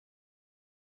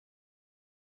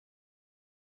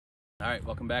All right,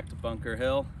 welcome back to Bunker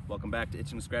Hill. Welcome back to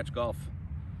Itching to Scratch Golf.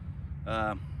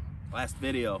 Last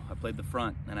video, I played the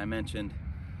front and I mentioned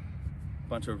a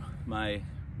bunch of my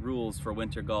rules for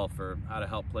winter golf, or how to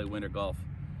help play winter golf.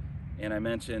 And I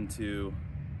mentioned to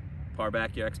par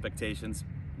back your expectations,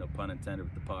 no pun intended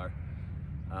with the par.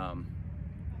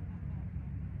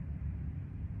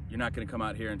 You're not gonna come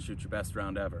out here and shoot your best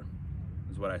round ever,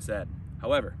 is what I said.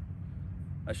 However,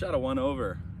 I shot a 1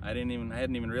 over. I hadn't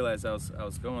even realized I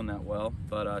was going that well,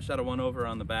 but I shot a 1 over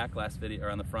on the back last video,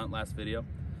 or on the front last video.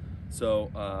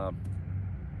 So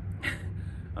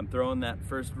I'm throwing that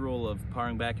first rule of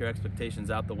parring back your expectations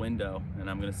out the window, and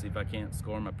I'm gonna see if I can't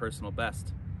score my personal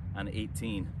best on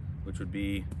 18, which would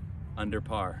be under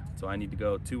par. So I need to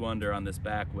go 2 under on this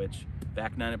back, which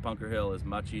back 9 at Bunker Hill is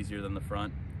much easier than the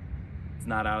front. It's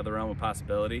not out of the realm of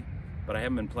possibility, but I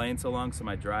haven't been playing so long, so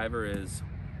my driver is,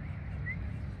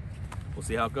 we'll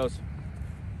see how it goes.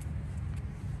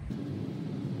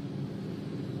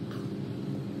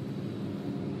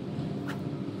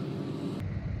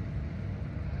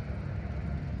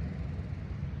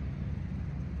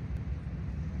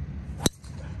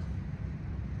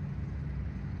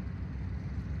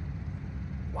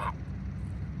 Wow,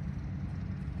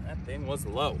 that thing was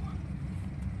low.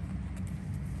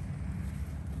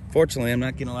 Fortunately, I'm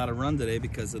not getting a lot of run today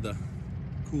because of the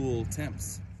cool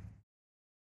temps.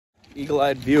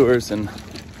 Eagle-eyed viewers, and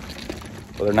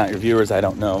well, they're not your viewers, I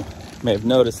don't know, may have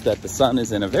noticed that the sun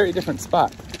is in a very different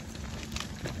spot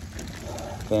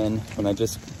than when I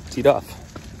just teed off.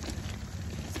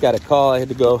 Just got a call, I had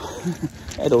to go,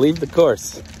 I had to leave the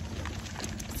course.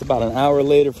 It's about an hour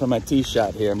later from my tee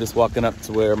shot here. I'm just walking up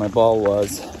to where my ball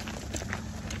was.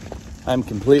 I'm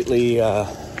completely out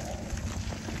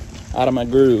of my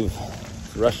groove,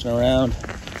 rushing around,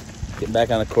 getting back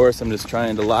on the course. I'm just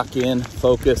trying to lock in,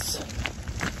 focus.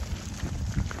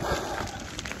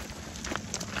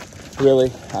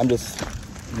 Really, I'm just,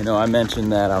 you know, I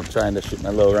mentioned that I'm trying to shoot my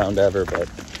low round ever, but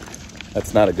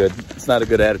that's not a good, it's not a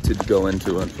good attitude to go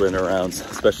into in winter rounds,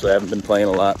 especially I haven't been playing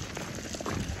a lot.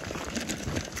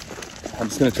 I'm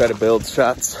just gonna try to build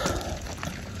shots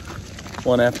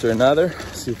one after another,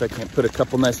 see if I can't put a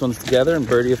couple nice ones together and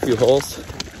birdie a few holes.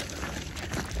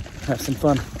 Have some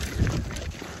fun.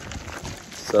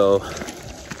 So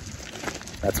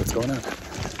that's what's going on.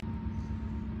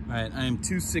 All right, I am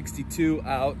 262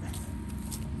 out.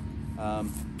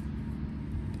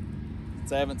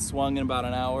 Since I haven't swung in about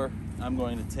an hour, I'm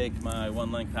going to take my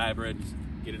 1-length hybrid,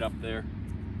 get it up there.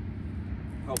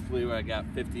 Hopefully where I got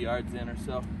 50 yards in or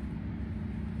so.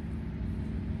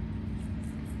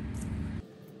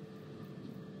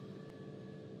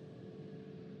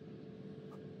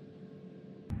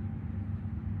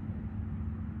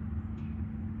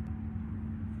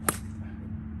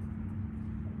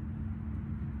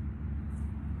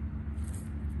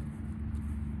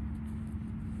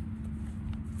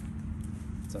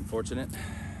 It's unfortunate.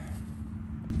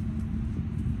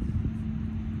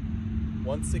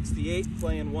 168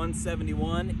 playing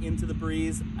 171 into the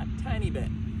breeze a tiny bit.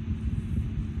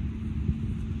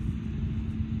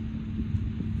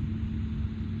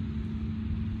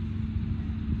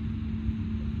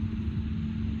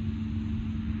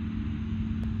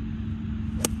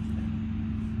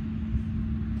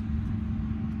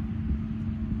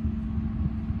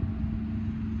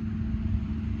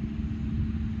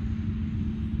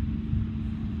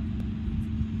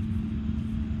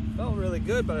 Felt really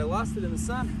good, but I lost it in the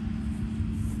sun.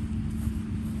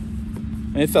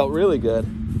 And it felt really good.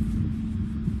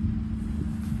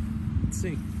 Let's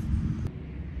see.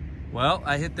 Well,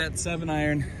 I hit that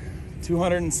 7-iron,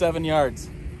 207 yards.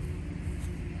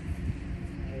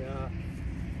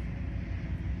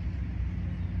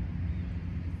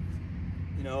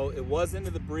 You know, it was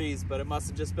into the breeze, but it must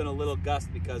have just been a little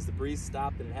gust because the breeze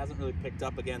stopped and it hasn't really picked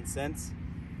up again since.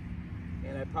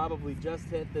 And I probably just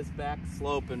hit this back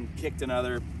slope and kicked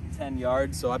another 10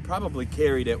 yards, so I probably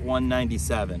carried it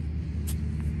 197,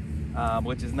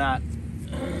 which is not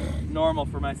normal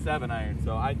for my 7-iron.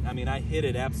 So I mean, I hit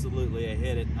it absolutely. I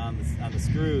hit it on the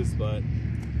screws, but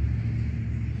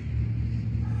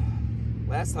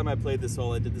last time I played this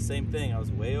hole, I did the same thing. I was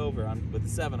way over with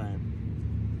the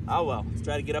 7-iron. Oh well, let's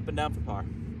try to get up and down for par.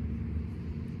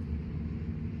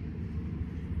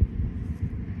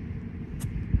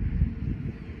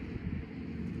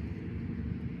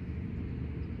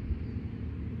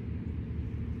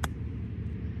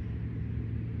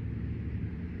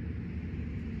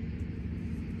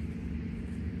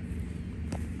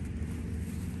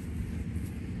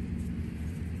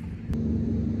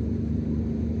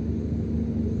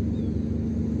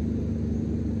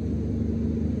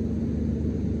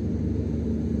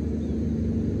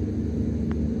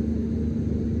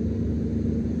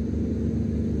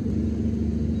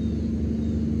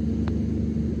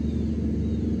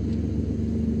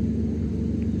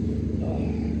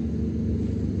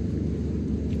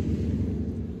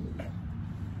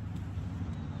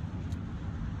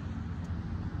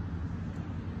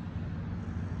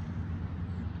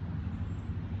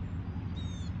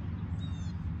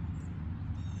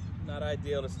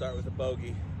 ideal to start with a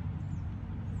bogey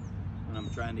when I'm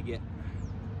trying to get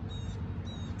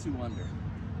 2 under.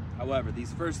 However,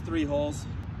 these first 3 holes,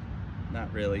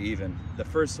 not really even. The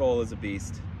first hole is a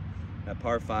beast. At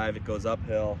par 5, it goes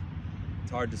uphill.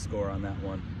 It's hard to score on that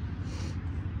one.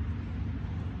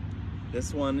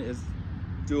 This one is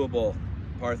doable.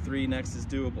 Par 3 next is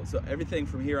doable. So everything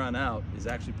from here on out is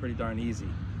actually pretty darn easy.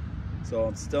 So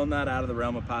I'm still not out of the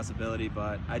realm of possibility,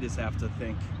 but I just have to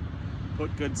think,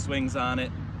 put good swings on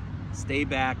it, stay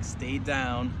back, stay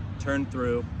down, turn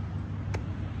through.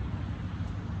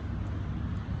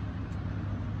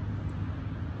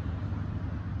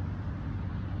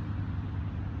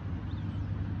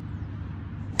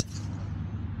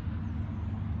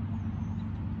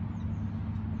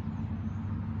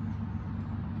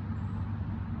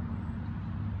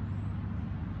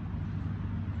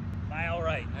 All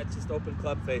right, that's just open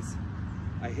club face.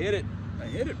 I hit it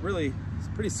really, it's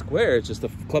pretty square. It's just the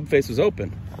club face was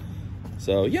open.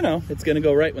 So, you know, it's gonna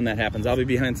go right when that happens. I'll be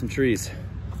behind some trees.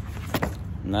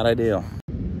 Not ideal.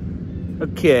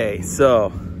 Okay,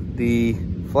 so the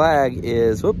flag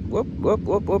is whoop, whoop, whoop,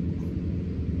 whoop, whoop,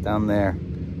 down there.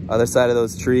 Other side of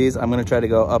those trees. I'm gonna try to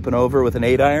go up and over with an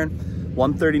 8-iron.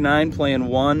 139 playing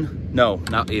no,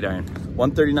 not 8-iron.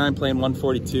 139 playing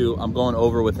 142. I'm going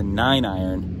over with a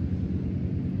 9-iron.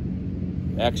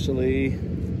 Actually,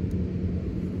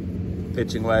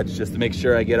 pitching wedge just to make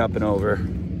sure I get up and over.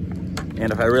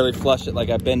 And if I really flush it like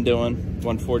I've been doing,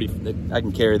 140, I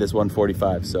can carry this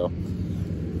 145. So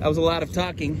that was a lot of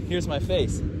talking. Here's my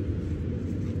face.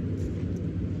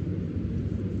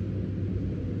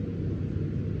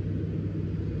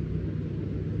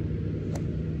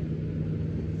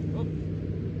 Oh.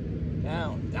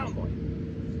 Down boy.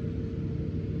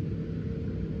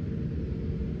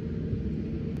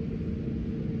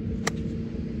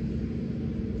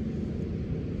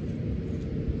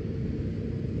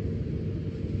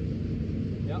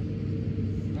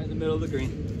 Right in the middle of the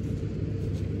green.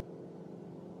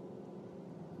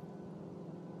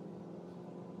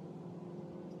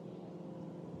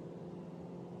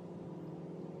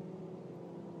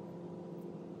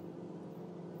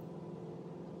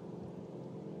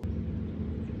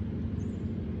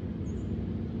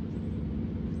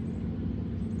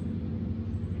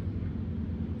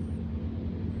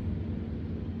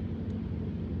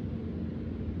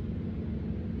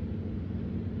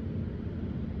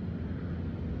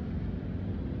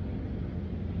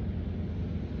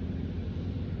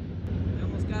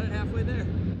 Got it halfway there.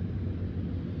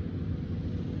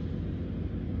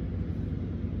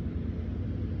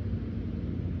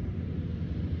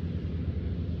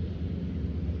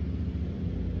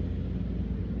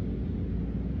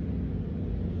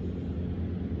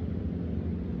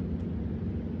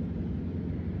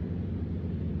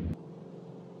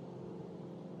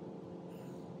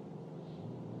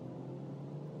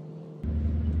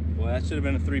 Boy, that should have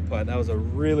been a 3 putt. That was a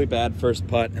really bad first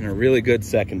putt and a really good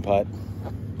second putt.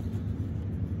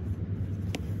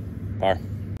 Par.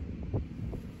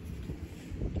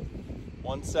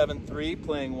 173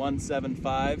 playing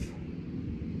 175.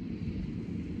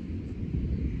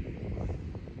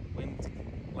 Wind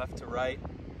left to right.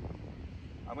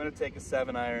 I'm gonna take a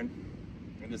 7-iron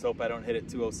and just hope I don't hit it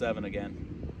 207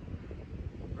 again.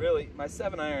 Really, my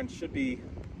 7-iron should be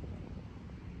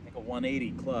like a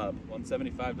 180 club,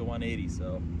 175 to 180,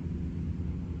 so.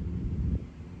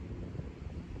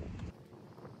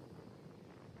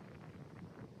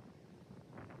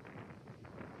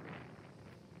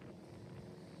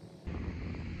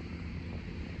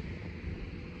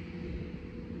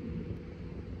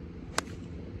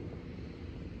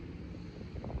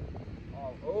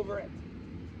 Over it.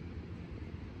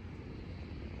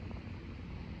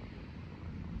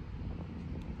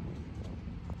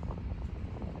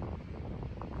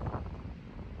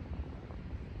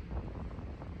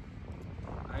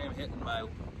 I am hitting my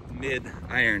mid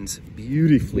irons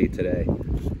beautifully today,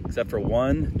 except for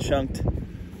one chunked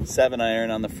 7-iron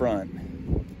on the front.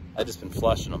 I've just been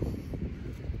flushing them.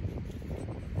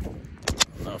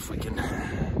 I don't know if we can.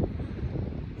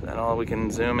 Is that all we can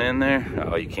zoom in there?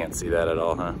 Oh, you can't see that at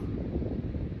all, huh?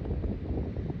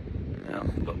 No,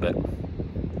 a little bit.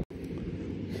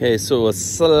 Okay, so it was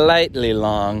slightly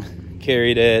long.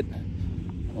 Carried it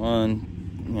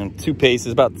 2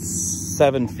 paces, about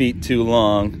 7 feet too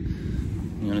long.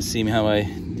 You wanna see how I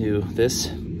do this?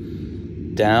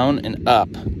 Down and up.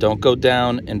 Don't go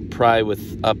down and pry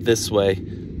with up this way.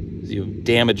 You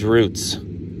damage roots.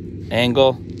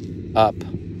 Angle, up.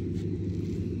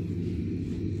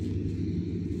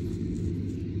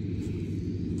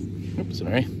 Oops,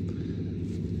 sorry.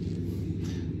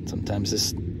 Sometimes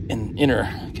this inner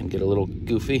can get a little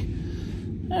goofy.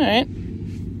 All right.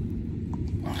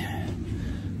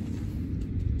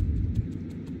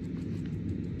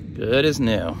 Good as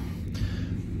new.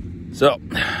 So,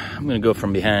 I'm gonna go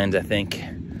from behind, I think.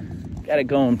 Got it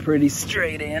going pretty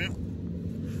straight in.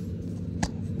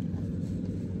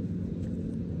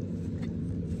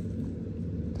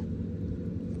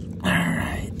 All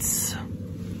right.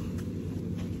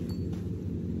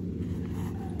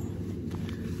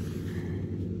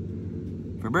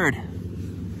 For bird.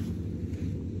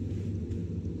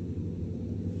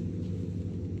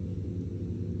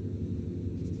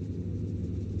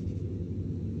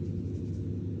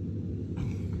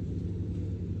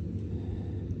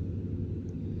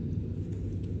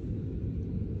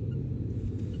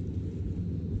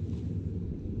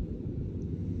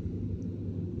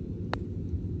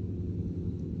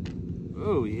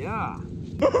 Oh, yeah.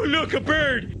 Oh, look, a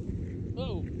bird!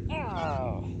 Oh,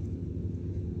 ow.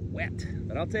 Wet,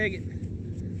 but I'll take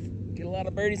it. Get a lot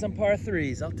of birdies on par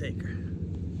threes. I'll take her.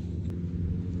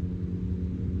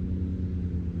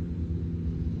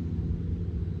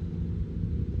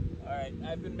 All right,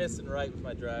 I've been missing right with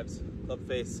my drives. Club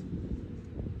face.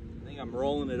 I think I'm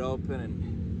rolling it open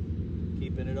and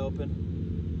keeping it open.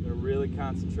 I'm gonna really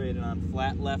concentrate on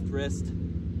flat left wrist.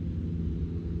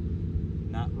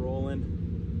 Not rolling.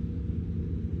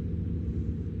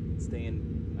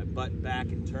 Staying my butt back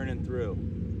and turning through.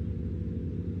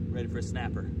 Ready for a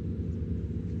snapper.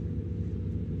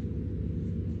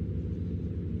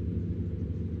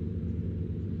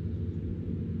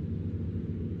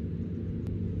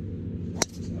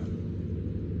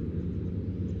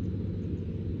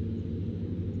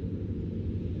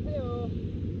 Hey-o.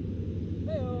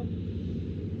 Hey-o.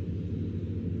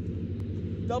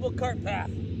 Double cart path.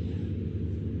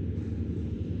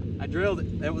 I drilled it.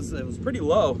 It was pretty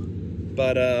low,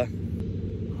 but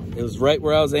it was right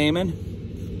where I was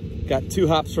aiming. Got 2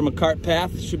 hops from a cart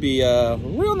path. Should be a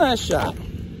real nice shot.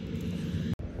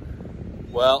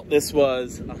 Well, this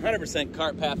was 100%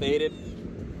 cart path aided.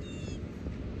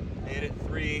 I hit it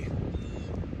 3,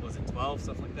 was it 12,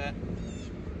 something like that.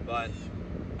 But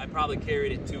I probably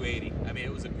carried it 280. I mean,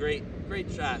 it was a great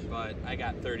shot, but I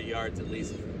got 30 yards at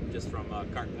least just from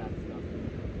cart path stuff.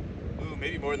 Ooh,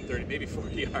 maybe more than 30, maybe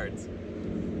 40 yards.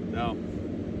 No,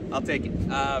 I'll take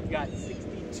it. I've got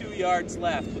 62 yards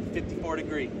left with 54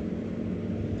 degree.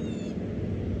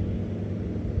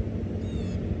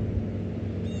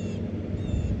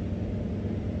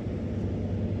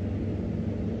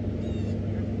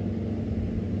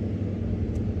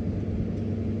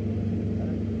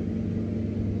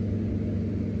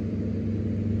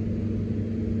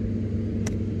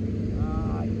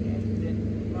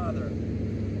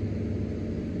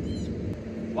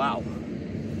 Wow.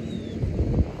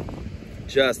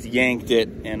 Just yanked it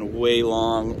and way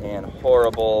long and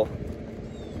horrible.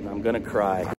 And I'm gonna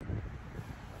cry.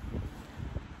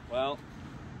 Well,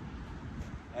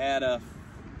 I had a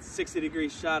 60-degree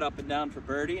shot up and down for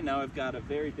birdie. And now I've got a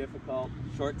very difficult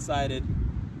short-sided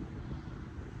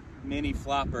mini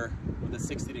flopper with a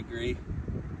 60-degree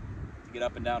to get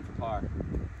up and down for par.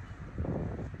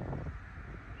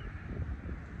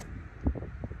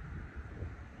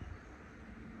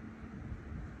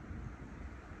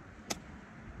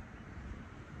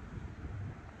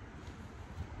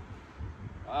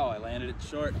 Wow, I landed it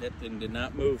short. That thing did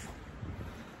not move.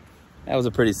 That was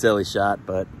a pretty silly shot,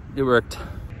 but it worked.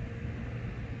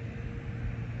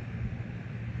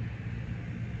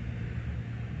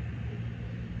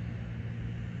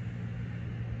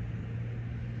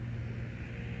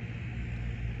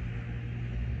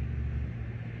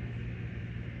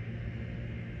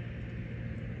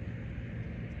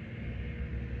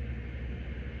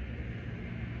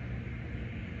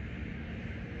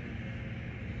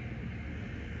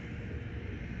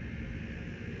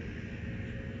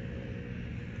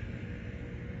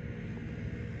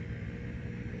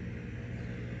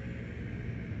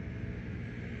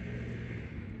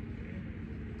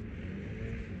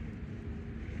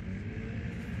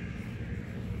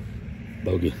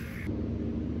 Bogey.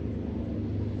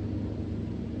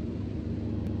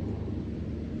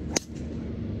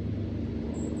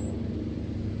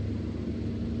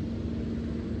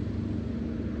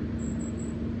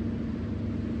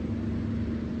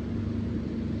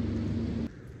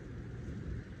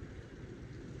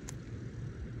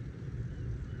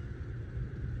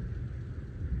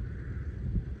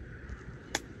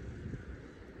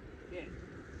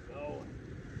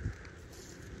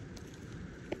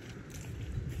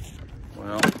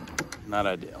 Well, not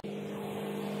ideal.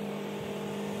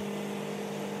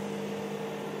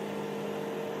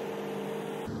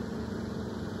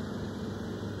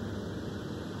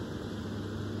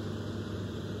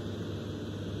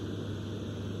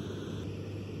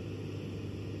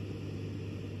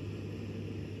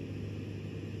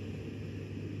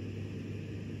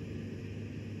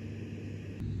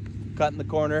 cutting the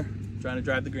corner, trying to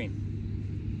drive the green.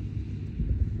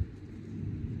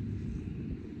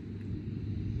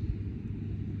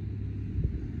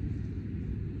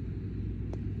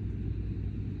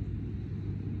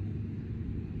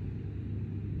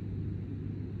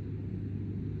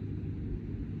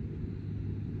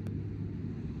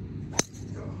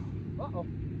 Uh-oh.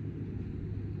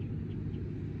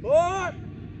 Oh!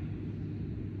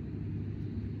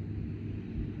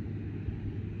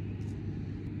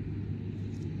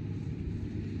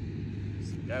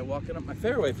 Some guy walking up my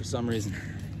fairway for some reason.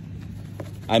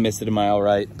 I missed it a mile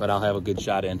right, but I'll have a good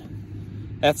shot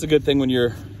in. That's a good thing when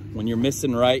you're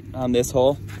missing right on this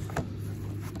hole.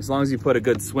 As long as you put a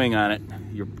good swing on it,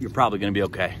 you're probably gonna be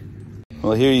okay.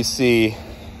 Well, here you see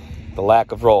the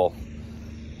lack of roll.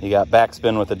 You got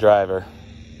backspin with the driver.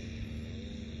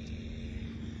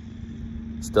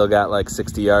 Still got like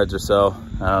 60 yards or so. I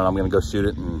don't know, I'm gonna go shoot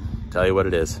it and tell you what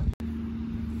it is.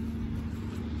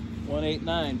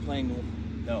 189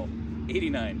 playing, no,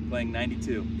 89 playing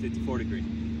 92, 54 degree.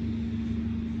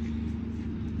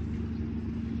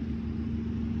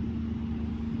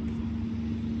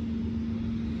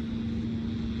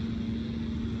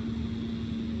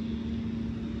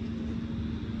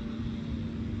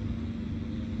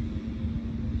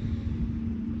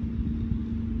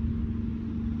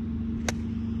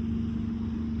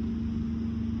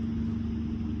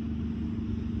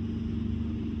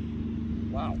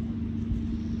 Wow.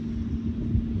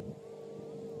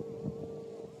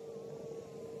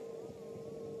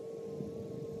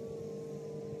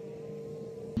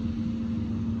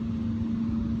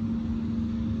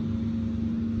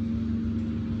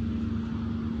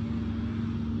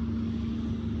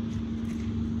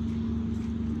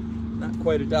 Not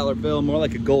quite a dollar bill, more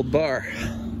like a gold bar.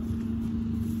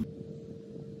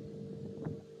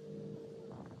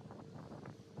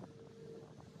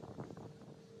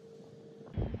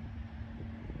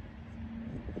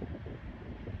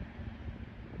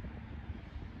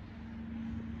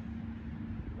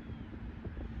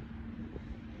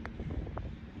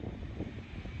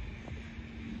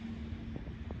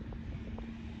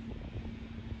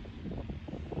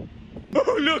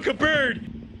 Oh, look, a bird!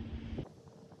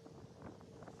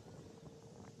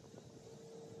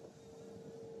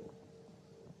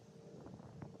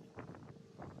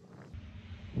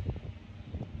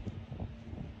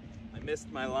 I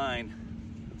missed my line.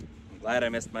 I'm glad I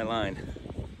missed my line.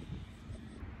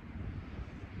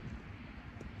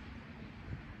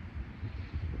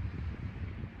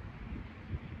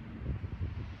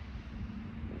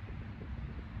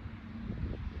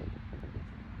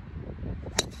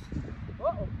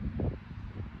 Uh-oh.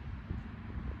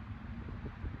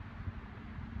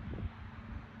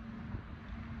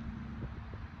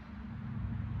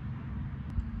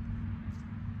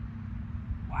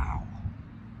 Wow.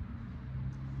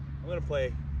 I'm gonna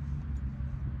play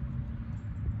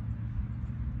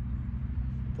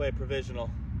provisional.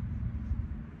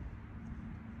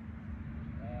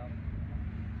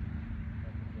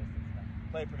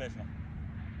 Play provisional.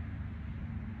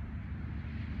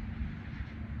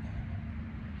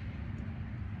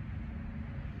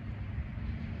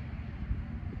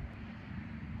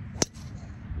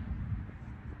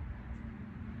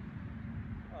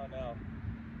 Oh no.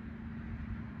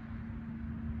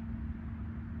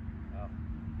 Oh.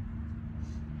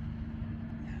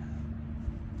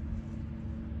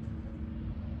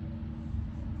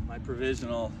 My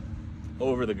provisional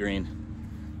over the green.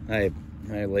 I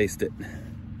laced it.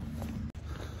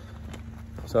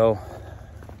 So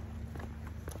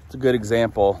it's a good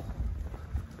example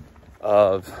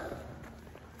of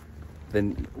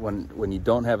then when you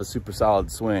don't have a super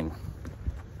solid swing,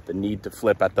 the need to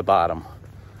flip at the bottom.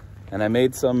 And I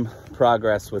made some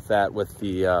progress with that with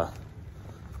the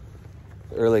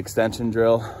early extension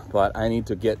drill, but I need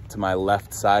to get to my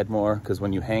left side more, because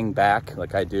when you hang back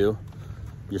like I do,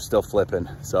 you're still flipping.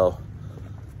 So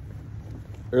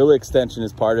early extension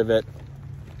is part of it,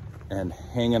 and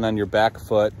hanging on your back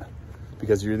foot,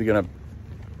 because you're either gonna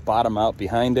bottom out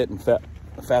behind it and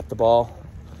fat the ball,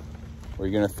 or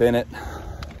you're gonna thin it.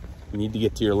 You need to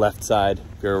get to your left side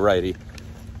if you're a righty.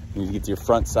 You need to get to your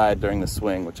front side during the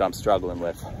swing, which I'm struggling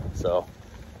with. So,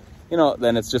 you know,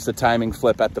 then it's just a timing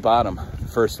flip at the bottom. The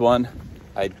first one,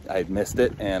 I missed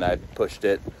it and I pushed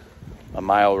it a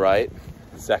mile right.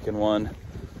 The second one,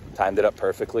 timed it up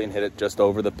perfectly and hit it just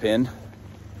over the pin.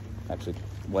 Actually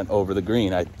went over the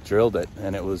green. I drilled it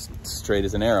and it was straight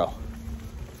as an arrow.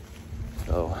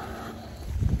 So,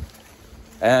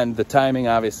 and the timing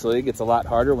obviously gets a lot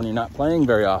harder when you're not playing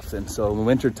very often. So in the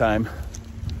winter time,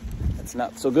 it's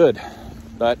not so good.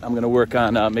 But I'm gonna work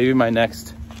on maybe my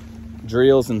next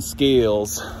drills and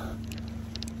scales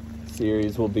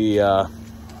series will be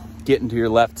getting to your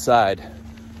left side,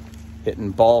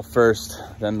 hitting ball first,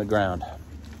 then the ground.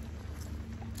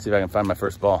 See if I can find my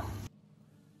first ball.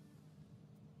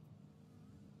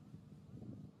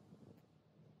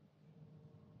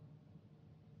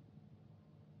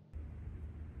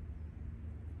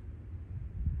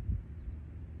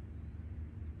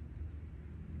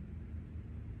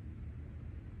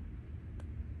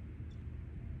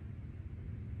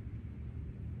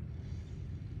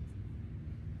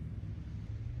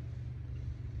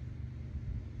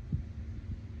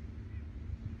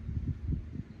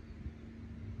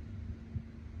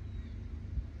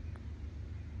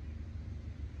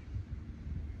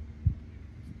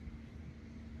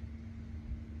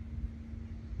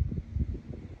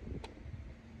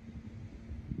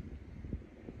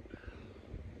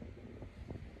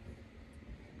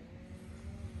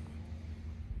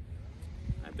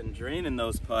 I've been draining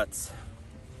those putts.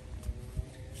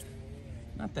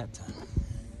 Not that time.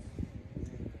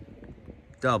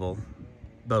 Double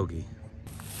bogey.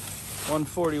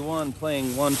 141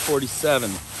 playing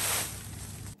 147.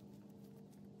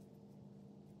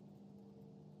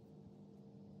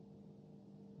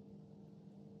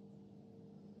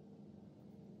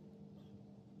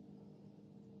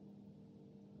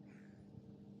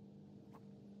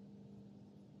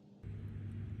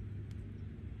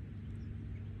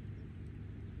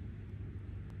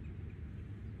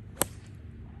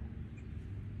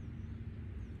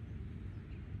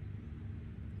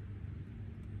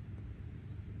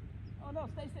 Oh no,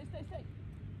 stay.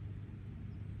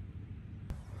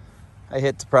 I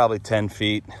hit to probably 10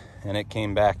 feet and it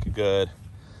came back good.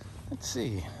 Let's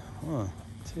see, 1,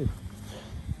 2,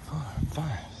 4,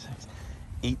 5, 6,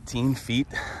 18 feet.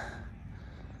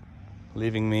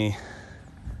 Leaving me,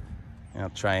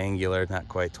 triangular, not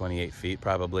quite 28 feet,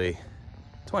 probably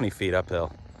 20 feet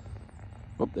uphill.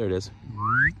 Oh, there it is.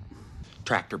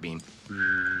 Tractor beam.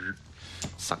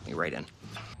 Sucked me right in.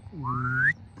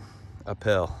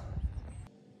 Uphill.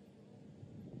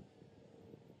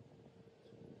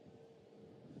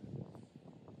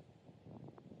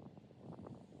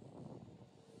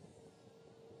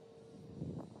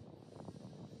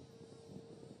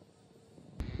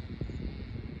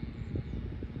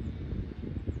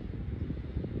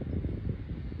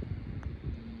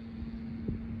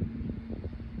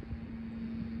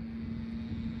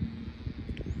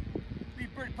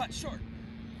 Birdie putt short.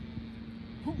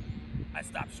 I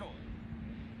stopped short.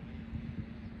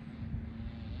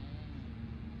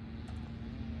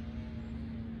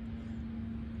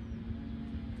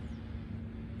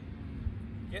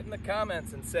 Get in the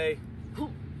comments and say,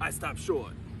 I stopped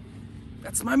short.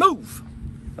 That's my move.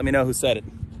 Let me know who said it.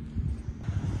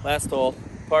 Last hole,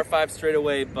 par 5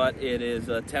 straightaway, but it is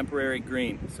a temporary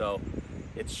green. So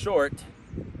it's short,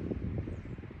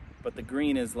 but the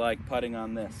green is like putting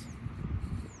on this.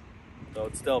 So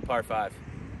it's still a par 5.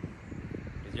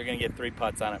 Because you're gonna get 3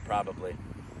 putts on it probably. Here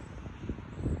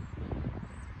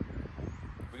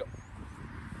we go.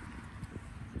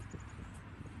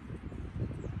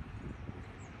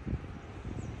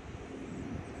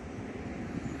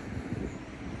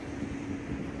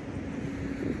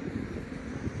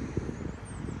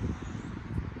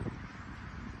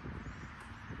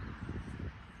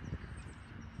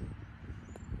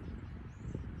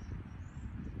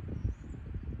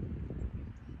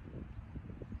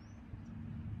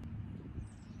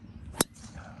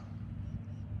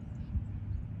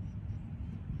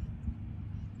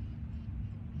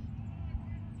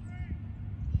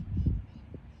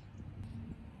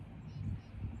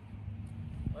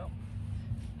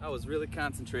 I was really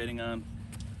concentrating on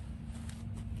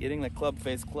getting the club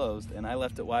face closed and I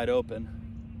left it wide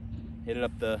open. Hit it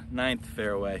up the 9th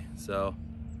fairway, so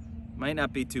might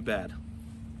not be too bad.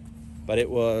 But it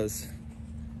was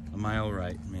a mile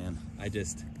right, man.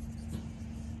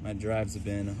 My drives have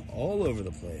been all over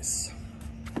the place.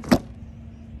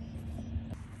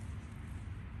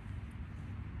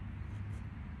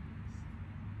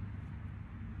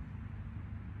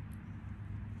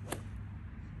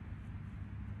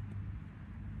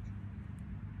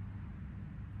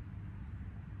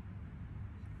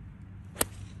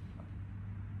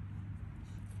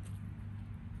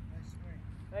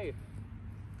 Hey.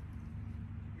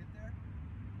 Get there?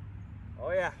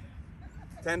 Oh yeah,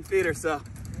 10 feet or so.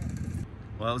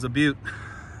 Well, it was a beaut.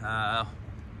 I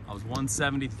was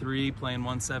 173 playing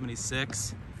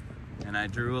 176 and I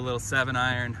drew a little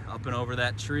 7-iron up and over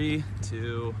that tree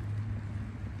to,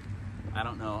 I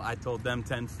don't know, I told them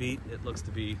 10 feet. It looks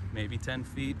to be maybe 10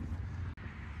 feet.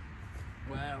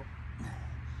 Well,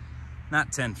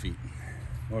 not 10 feet,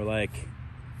 more like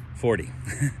 40.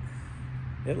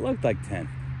 It looked like 10.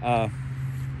 So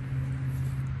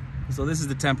this is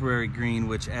the temporary green,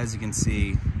 which as you can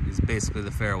see is basically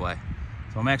the fairway.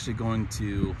 So I'm actually going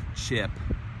to chip,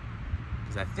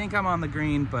 because I think I'm on the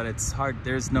green, but it's hard.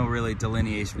 There's no really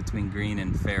delineation between green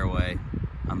and fairway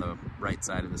on the right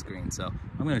side of this green. So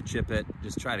I'm gonna chip it,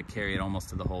 just try to carry it almost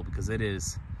to the hole, because it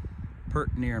is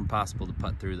pert near impossible to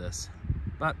putt through this.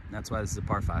 But that's why this is a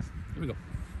par 5. Here we go.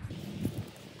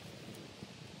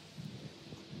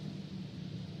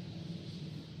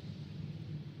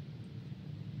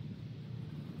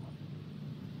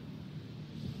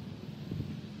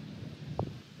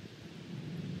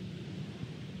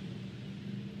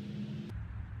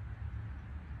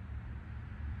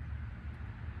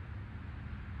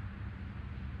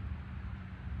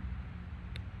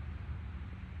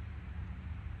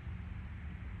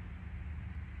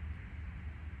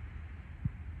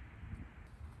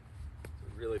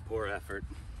 Really poor effort.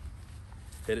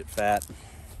 Hit it fat.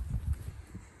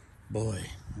 Boy,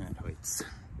 that hurts.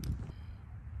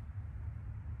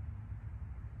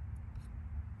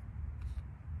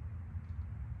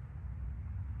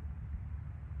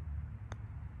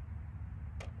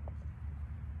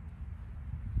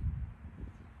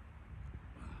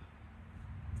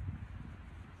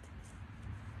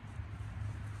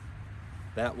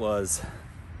 That was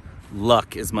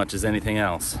luck as much as anything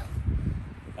else.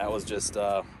 That was just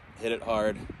hit it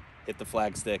hard, hit the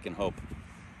flag stick, and hope.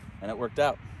 And it worked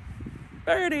out.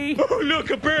 Birdie! Oh,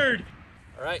 look, a bird!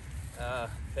 All right,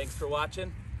 thanks for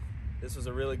watching. This was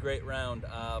a really great round.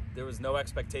 There was no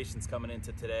expectations coming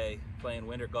into today. Playing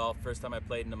winter golf, first time I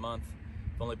played in a month.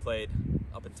 I've only played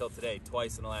up until today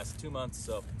twice in the last 2 months,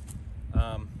 so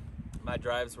my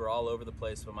drives were all over the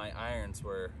place, but my irons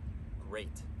were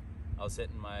great. I was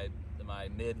hitting my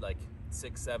mid, like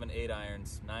 6, 7, 8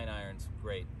 irons, 9 irons,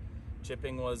 great.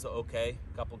 Chipping was okay,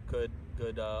 a couple good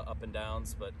up and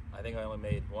downs, but I think I only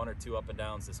made 1 or 2 up and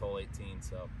downs this whole 18.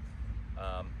 So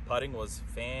putting was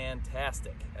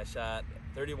fantastic. I shot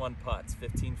 31 putts,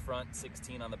 15 front,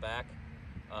 16 on the back.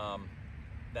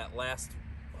 That last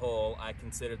hole I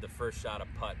considered the first shot a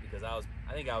putt, because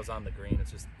I think I was on the green.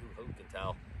 It's just who can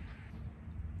tell.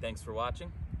 Thanks for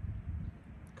watching.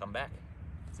 Come back.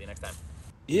 See you next time.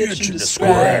 Itching to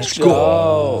scratch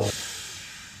golf.